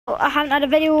I haven't had a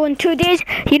video in 2 days.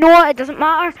 You know what? It doesn't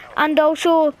matter. And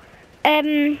also,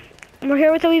 we're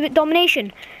here with a wee bit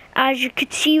domination, as you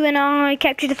could see when I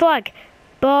captured the flag.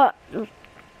 But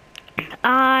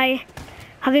I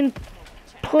have been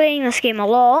playing this game a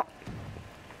lot,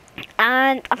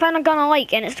 and I found a gun I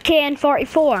like, and it's the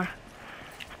KN-44.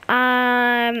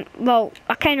 Well,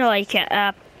 I kind of like it.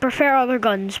 I prefer other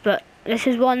guns, but this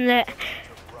is one that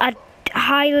I'd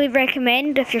highly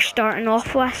recommend if you're starting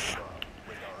off with.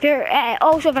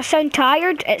 Also, if I sound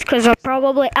tired, it's because I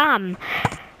probably am.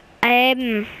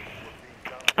 I'm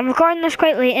recording this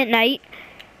quite late at night.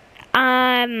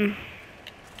 By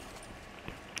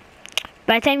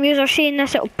the time you are seeing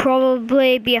this, it'll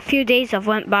probably be a few days have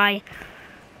went by.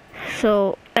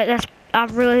 So I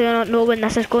really don't know when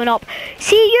this is going up.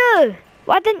 See you!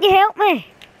 Why didn't you help me?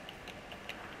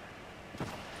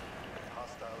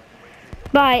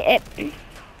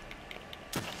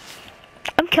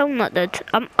 I'm killing that dude.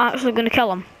 I'm actually going to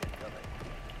kill him.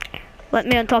 Let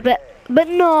me on top of it. But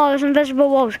no, there's invisible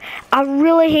walls. I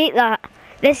really hate that.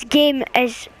 This game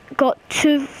has got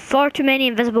far too many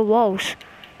invisible walls.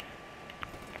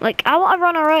 Like, I want to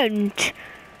run around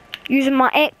using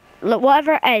my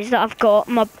whatever it is that I've got,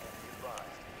 my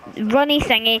runny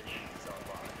thingy.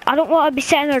 I don't want to be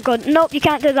sitting there going, nope, you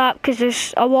can't do that because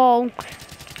there's a wall.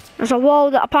 There's a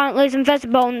wall that apparently is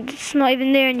invisible and it's not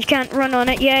even there and you can't run on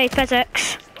it. Yay,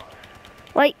 physics.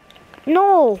 Like,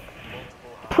 no.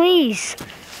 Please.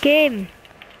 Game.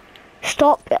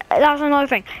 Stop. That's another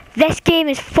thing. This game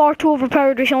is far too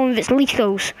overpowered with some of its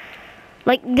lethals.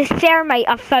 Like, the thermite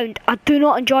I've found, I do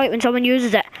not enjoy it when someone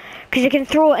uses it. Because you can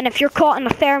throw it and if you're caught in a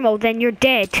thermal, then you're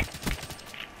dead.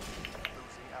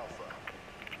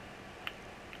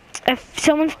 If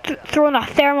someone's throwing a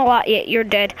thermal at you, you're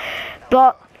dead.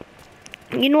 But,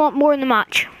 you know what? More in the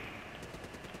match.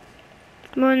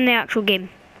 More in the actual game.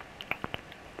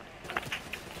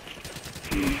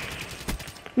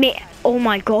 Mate, oh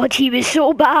my god, he was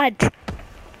so bad.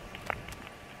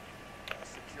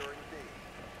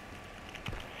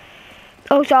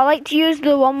 Also, I like to use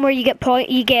the one where you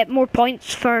get more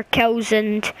points for kills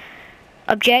and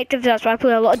objectives. That's why I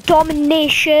play a lot of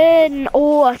domination.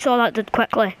 Oh, I saw that did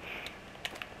quickly.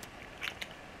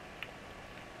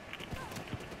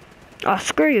 Oh,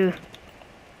 screw you.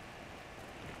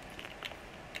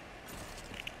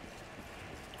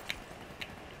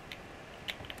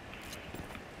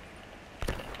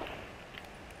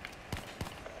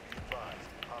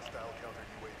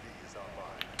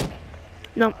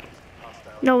 No.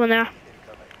 No one there.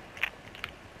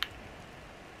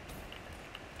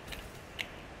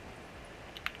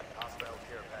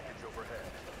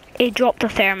 He dropped a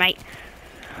thermite.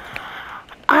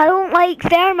 I don't like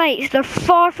thermites. They're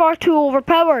far, far too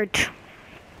overpowered.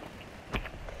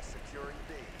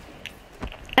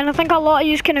 And I think a lot of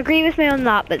you can agree with me on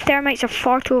that, but thermites are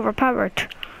far too overpowered.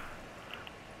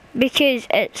 Because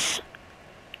it's...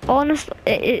 honestly,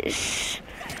 it's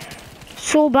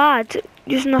so bad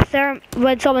using a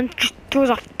when someone just throws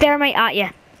a thermite at you.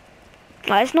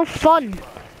 Like, it's no fun.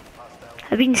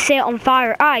 I've been set on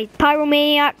fire. Aye,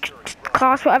 pyromaniac,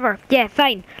 class, whatever. Yeah,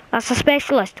 fine. That's a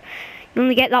specialist. You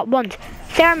only get that once.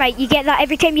 Thermite, you get that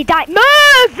every time you die.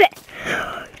 Move!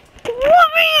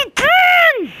 What are you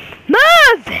doing?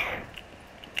 Move!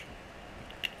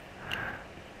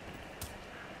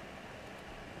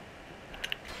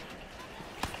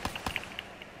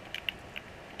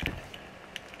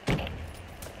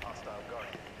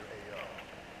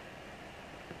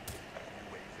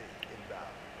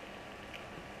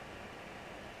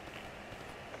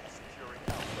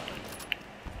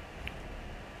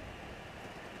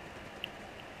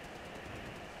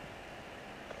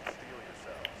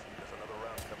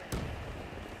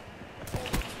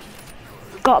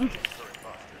 Got him.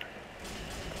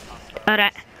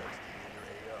 Alright.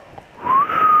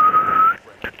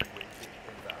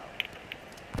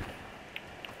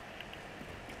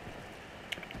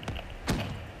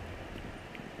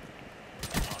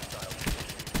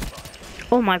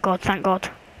 Oh my god, thank god.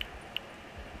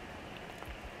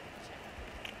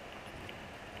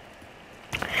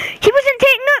 He wasn't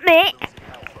taking it, mate!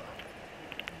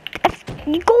 If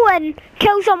you go in,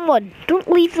 kill someone. Don't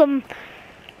leave them.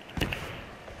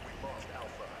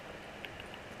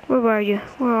 Where were you?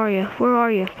 Where are you? Where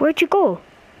are you? Where'd you go?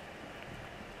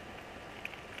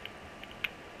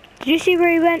 Did you see where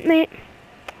he went, mate?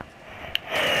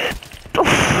 Oh,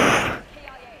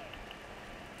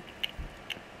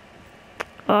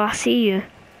 I see you.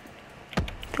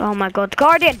 Oh my god,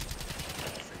 Guardian!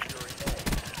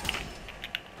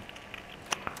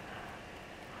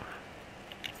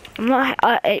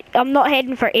 I'm not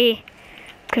heading for A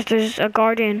because there's a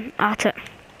Guardian at it.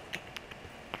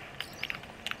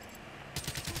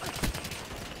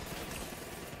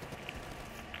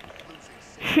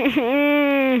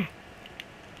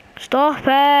 Stop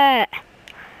it.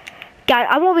 Guys,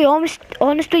 I will be honest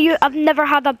with you, I've never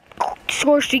had a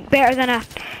score streak better than a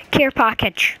care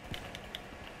package.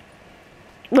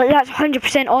 Like, that's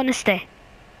 100% honesty.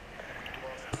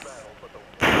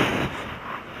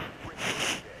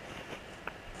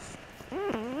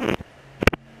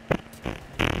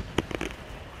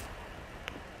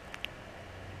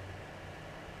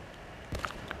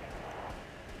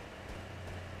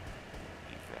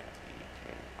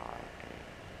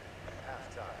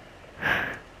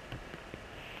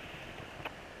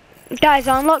 Guys,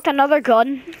 I unlocked another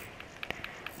gun.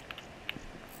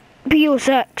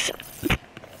 PO6.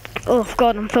 Oh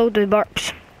god, I'm filled with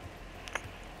burps.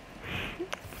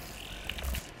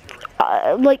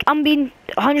 Like, I'm being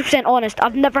 100% honest.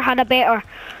 I've never had a better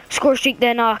score streak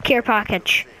than a care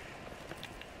package.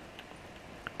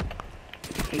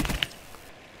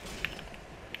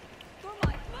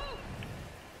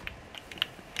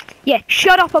 Yeah,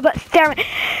 shut up about thermite.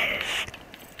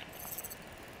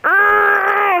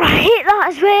 I hate that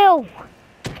as well.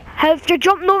 How if you're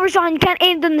jumping over something, you can't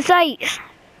aim down the sights.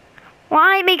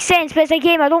 Well, it makes sense, but it's a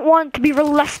game. I don't want it to be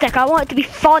realistic. I want it to be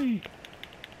fun.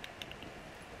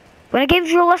 When a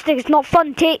game's realistic, it's not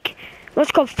fun. Take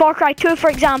what's called Far Cry 2, for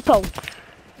example.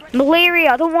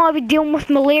 Malaria. I don't want to be dealing with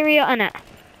malaria in it.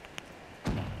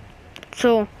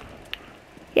 So,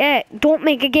 yeah, don't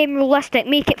make a game realistic.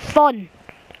 Make it fun.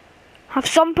 Have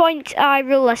some points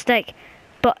realistic,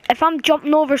 but if I'm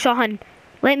jumping over something,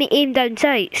 let me aim down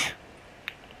sights.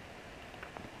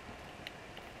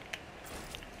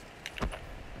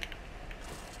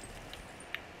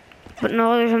 But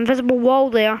no, there's an invisible wall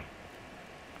there.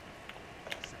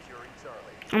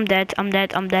 I'm dead, I'm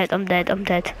dead, I'm dead, I'm dead, I'm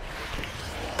dead.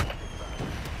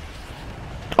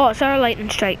 Oh, it's our lightning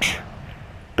strikes.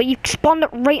 But you spawned it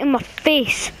right in my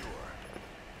face.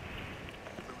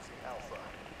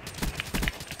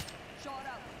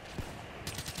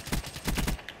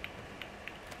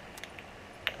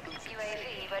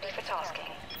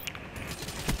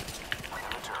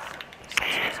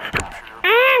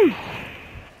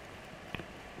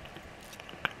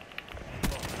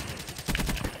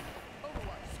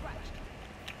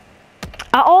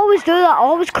 I always do that. I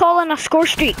always call in a score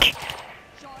streak.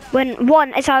 When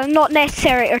one, it's either not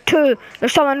necessary, or two,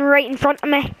 there's someone right in front of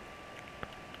me.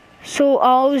 So I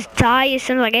always die as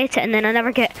soon as I get it, and then I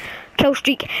never get kill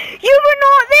streak. You were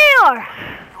not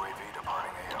there!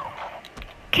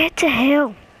 Get to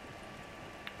hell.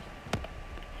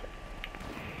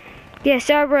 Yeah,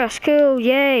 Cerberus, cool,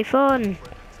 yay, fun.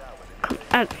 Come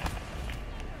out.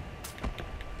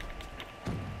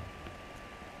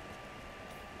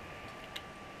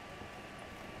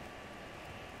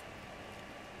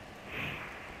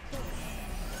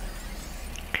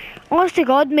 Honest to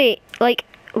God, mate, like,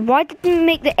 why didn't you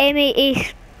make the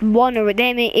M8A1 or the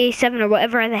M8A7 or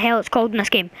whatever the hell it's called in this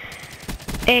game?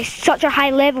 It's such a high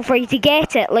level for you to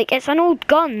get it. Like, it's an old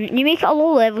gun. You make it a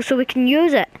low level so we can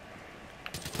use it.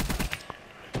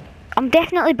 I'm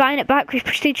definitely buying it back with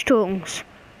prestige tokens.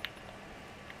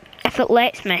 If it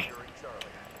lets me.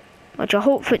 Which I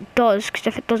hope it does, because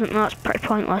if it doesn't, that's pretty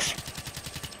pointless.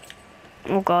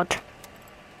 Oh god.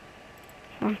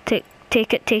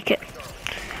 Take it, take it.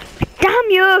 Damn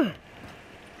you!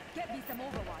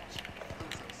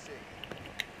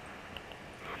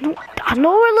 No, I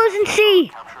know we're losing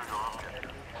C.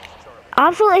 I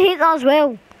absolutely hate that as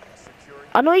well.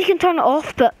 I know you can turn it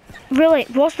off, but really,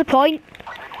 what's the point?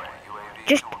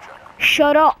 Just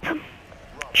shut up.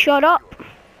 Shut up.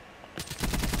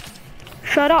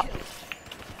 Shut up.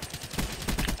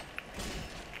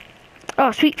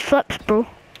 Oh, sweet flips, bro.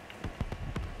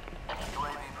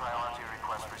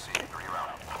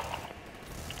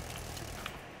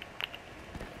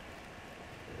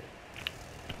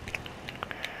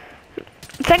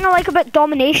 The thing I like about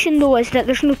domination though is that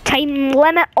there's no time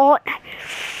limit on.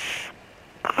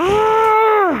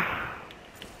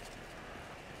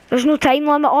 There's no time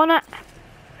limit on it,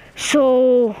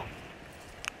 so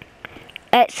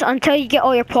it's until you get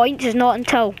all your points. It's not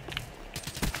until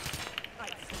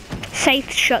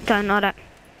Scythe shut down on it.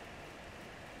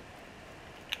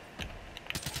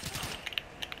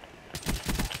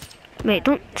 Wait,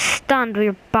 don't stand with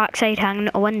your backside hanging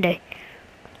out a window.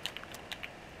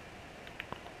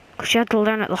 Because you had to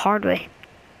learn it the hard way.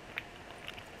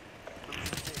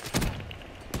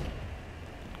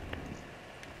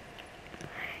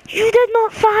 You did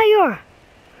not fire!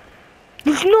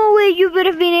 There's no way you would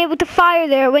have been able to fire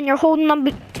there when you're holding them.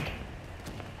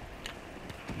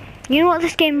 You know what,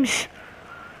 this game's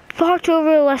far too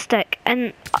realistic,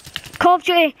 and Call of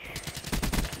Duty,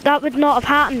 that would not have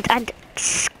happened, and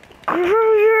screw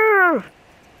you!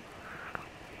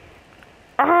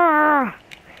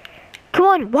 Come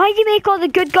on, why do you make all the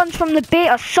good guns from the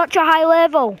beta such a high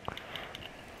level?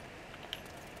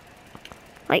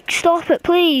 Like, stop it,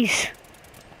 please.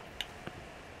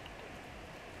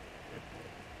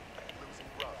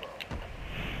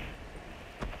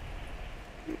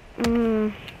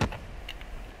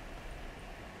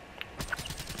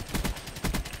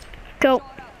 Go.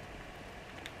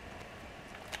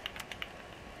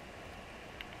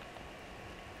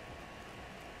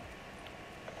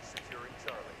 Securing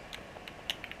Charlie.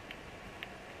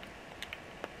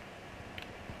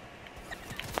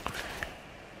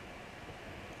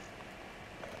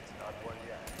 It's not one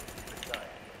yet. Keep it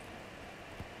tight.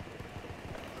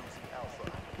 Losing Alpha.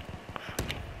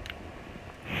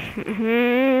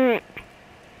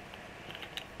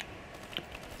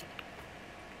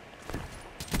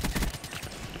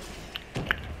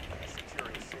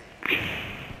 Securing C.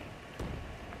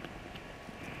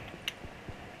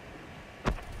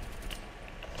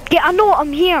 Yeah, I know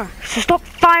I'm here, so stop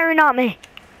firing at me.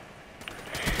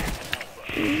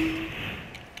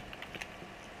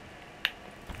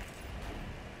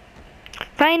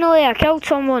 Finally, I killed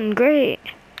someone. Great. Be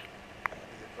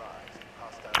advised.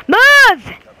 Hostile Move!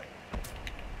 coming.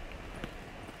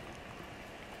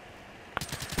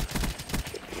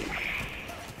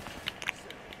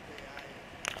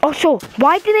 Also,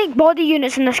 why do they make body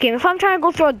units in this game? If I'm trying to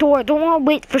go through a door, I don't want to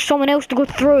wait for someone else to go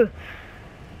through.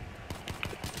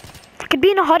 I could be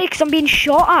in a hurry because I'm being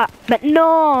shot at, but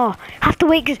no, I have to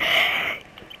wait because...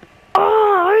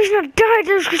 Oh, the reason I died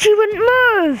is because she wouldn't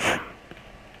move.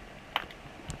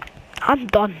 I'm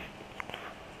done.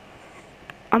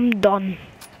 I'm done.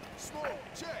 Smoke,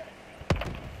 check.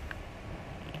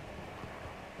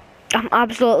 I'm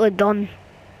absolutely done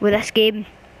with this game.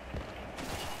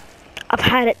 I've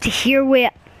had it to here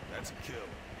with it. That's a kill.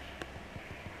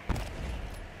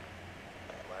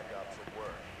 Black Ops at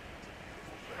work. It's a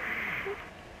beautiful thing.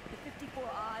 The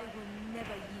 54I will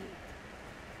never yield.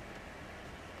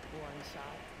 One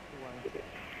shot, one hit.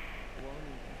 Won't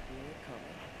even feel it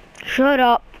coming. Shut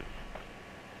up.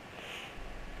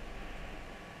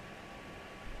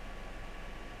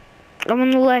 I'm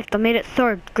on the left. I made it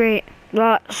third. Great.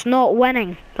 That's not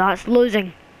winning. That's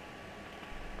losing.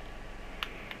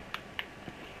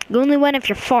 You only win if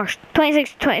you're first.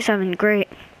 26 to 27. Great.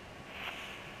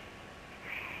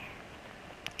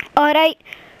 Alright.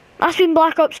 That's been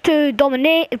Black Ops 2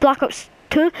 Dominate. Black Ops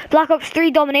 2. Black Ops 3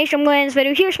 Domination. I'm going to end this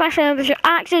video here. Smash the like with your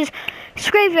axes.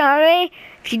 Subscribe if you're not already.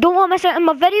 If you don't want to miss out on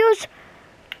my videos,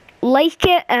 like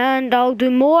it and I'll do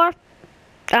more.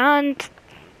 And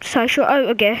so I shut out,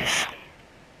 I guess.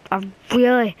 I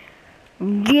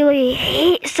really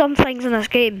hate some things in this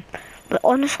game. But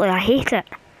honestly, I hate it.